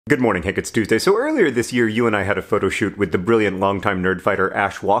Good morning, Hank. It's Tuesday. So earlier this year, you and I had a photo shoot with the brilliant longtime nerd fighter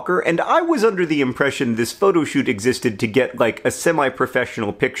Ash Walker, and I was under the impression this photo shoot existed to get, like, a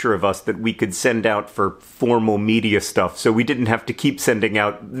semi-professional picture of us that we could send out for formal media stuff, so we didn't have to keep sending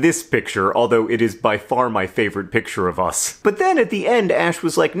out this picture, although it is by far my favorite picture of us. But then at the end, Ash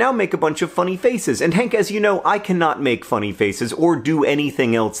was like, now make a bunch of funny faces. And Hank, as you know, I cannot make funny faces or do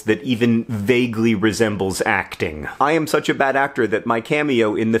anything else that even vaguely resembles acting. I am such a bad actor that my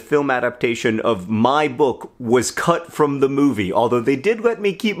cameo in the film adaptation of my book was cut from the movie, although they did let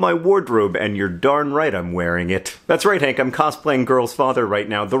me keep my wardrobe, and you're darn right I'm wearing it. That's right, Hank, I'm cosplaying Girl's father right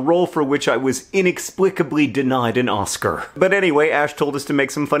now, the role for which I was inexplicably denied an Oscar. But anyway, Ash told us to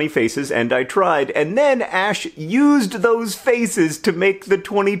make some funny faces, and I tried, and then Ash used those faces to make the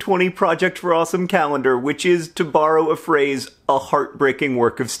 2020 Project for Awesome calendar, which is, to borrow a phrase, a heartbreaking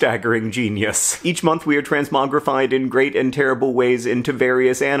work of staggering genius. Each month we are transmogrified in great and terrible ways into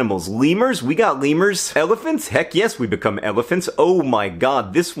various animals. Lemurs? We got lemurs. Elephants? Heck yes, we become elephants. Oh my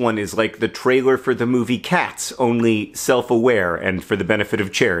god, this one is like the trailer for the movie Cats, only self-aware and for the benefit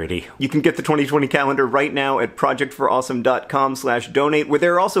of charity. You can get the 2020 calendar right now at projectforawesome.com/donate, where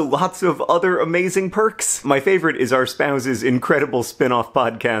there are also lots of other amazing perks. My favorite is our spouses' incredible spin-off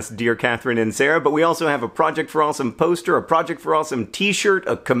podcast, Dear Catherine and Sarah, but we also have a Project for Awesome poster, a Project for Awesome t-shirt,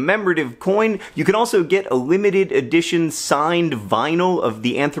 a commemorative coin. You can also get a limited edition signed vinyl of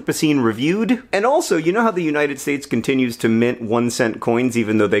the Anthropocene Reviewed. And also, you know how the United States continues to mint 1-cent coins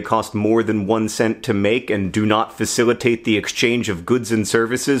even though they cost more than 1 cent to make and do not facilitate the exchange of goods and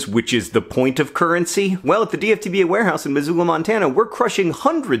services, which is the point of currency? Well, at the DFTBA warehouse in Missoula, Montana, we're crushing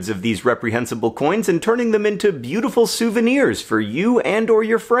hundreds of these reprehensible coins and turning them into beautiful souvenirs for you and or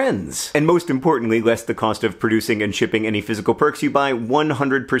your friends. And most importantly, less the cost of producing and shipping any physical perks you buy,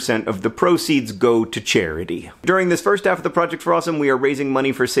 100% of the proceeds go to charity. During this first half of the Project for Awesome, we are raising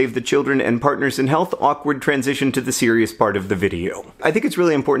money for Save the Children and Partners in Health. Awkward transition to the serious part of the video. I think it's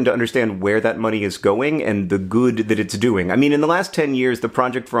really important to understand where that money is going and the good that it's doing. I mean, in the last 10 years, the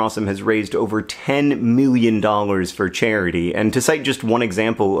Project for Awesome has raised over $10 million for charity, and to cite just one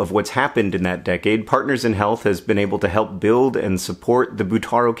example of what's happened in that decade, Partners in Health has been able to help build and support the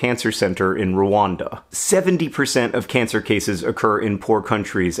Butaro Cancer Center in Rwanda. 70% of cancer cases occur in poor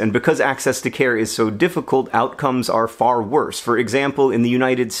countries, and because access to care is so difficult, outcomes are far worse. For example, in the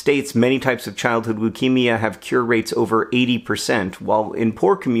United States, many types of childhood leukemia have cure rates over 80%, while in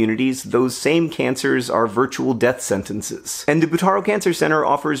poor communities, those same cancers are virtual death sentences. And the Butaro Cancer Center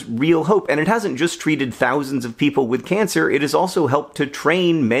offers real hope, and it hasn't just treated thousands of people with cancer, it has also helped to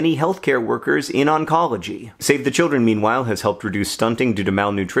train many healthcare workers in oncology. Save the Children, meanwhile, has helped reduce stunting due to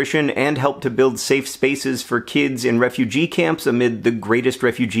malnutrition and helped to build safe spaces for kids in refugee camps amid the greatest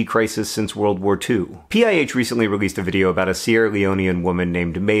refugee crisis since World War II. PIH recently released a video about a Sierra Leonean woman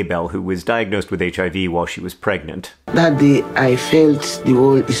named Maybelle who was diagnosed with HIV while she was pregnant. That day, I felt the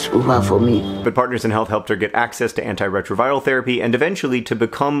world is over for me. But Partners in Health helped her get access to antiretroviral therapy and eventually to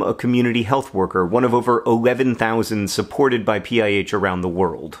become a community health worker, one of over 11,000 supported by PIH around the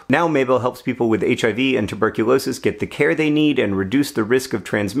world. Now Maybelle helps people with HIV and tuberculosis get the care they need and reduce the risk of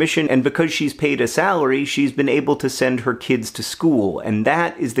transmission, and because she's paid a salary, she's been able to send her kids to school, and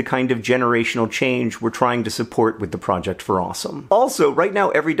that is the kind of generational change we're trying to support with the Project for Awesome. Also, right now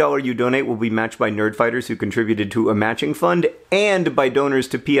every dollar you donate will be matched by nerd fighters who contributed to a matching fund and by donors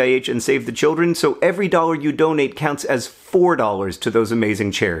to PIH and Save the Children, so every dollar you donate counts as $4 to those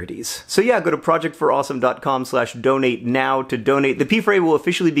amazing charities. So yeah, go to projectforawesome.com/donate now to donate. The P-Fray will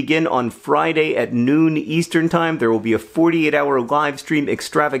officially begin on Friday at noon Eastern Time. There will be a 48-hour live stream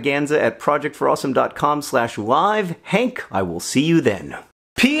extravaganza at projectforawesome.com/live. Hank, I will see you then.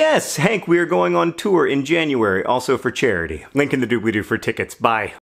 P.S. Hank, we are going on tour in January, also for charity. Link in the doobly-doo for tickets. Bye.